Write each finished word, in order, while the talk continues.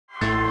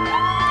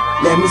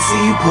Let me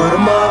see you put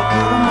 'em up.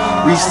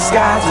 Reach the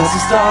sky, touch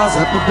the stars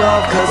up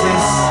above. Cause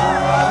it's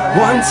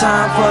one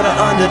time for the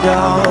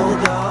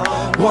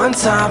underdog, one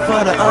time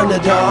for the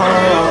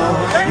underdog.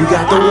 You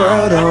got the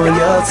world on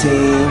your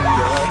team,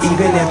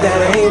 even if that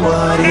ain't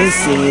what it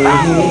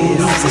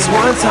seems. It's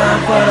one time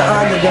for the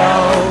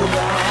underdog,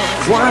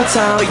 one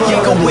time for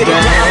the underdog. With a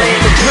dollar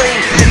and a dream,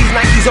 these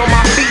Nikes on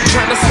my feet,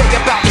 trying to stay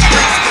about the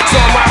streets. So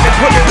I'm riding,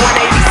 pulling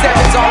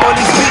 187s all on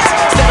these beats.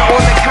 Set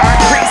on the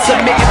concrete,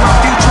 submitting my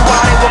future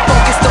while they were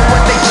focused on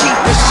what they cheap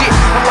and shit.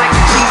 I'm like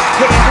the chief,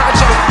 head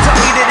honcho, tell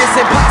me that it's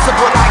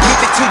impossible, I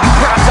give it to you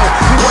pronto.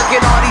 We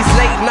working all these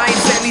late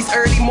nights and these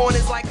early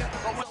mornings like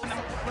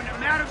when it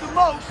mattered the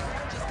most,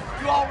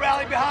 you all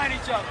rally behind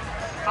each other.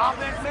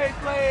 Offense made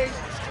plays,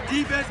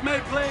 defense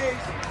made plays,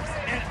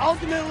 and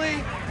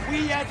ultimately,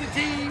 we as a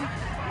team,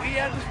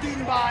 we as a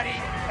student body,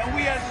 and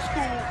we as a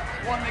school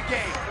won the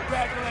game.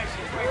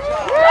 Congratulations, great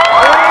job.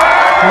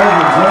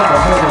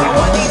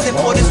 What needed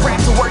for this rap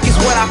to work is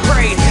what I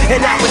prayed,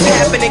 and I was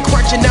happening,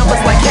 crunching numbers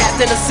like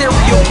Captain, a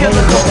serial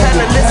killer,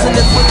 compelling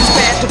listeners with his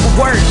fashionable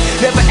words.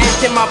 Never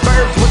acting my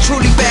verbs, but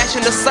truly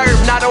fashion to serve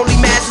not only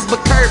masses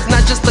but curves,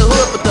 not just the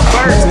hood but the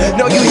birds.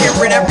 Know you hear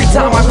it every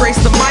time I grace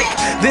the mic,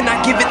 then I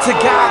give it to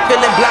God,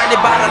 feeling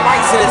blinded by the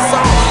lights of this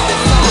song.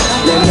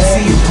 Let me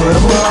see you put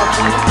 'em up,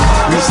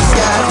 reach the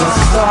skies, touch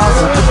the stars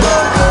up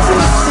above. Cause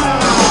it's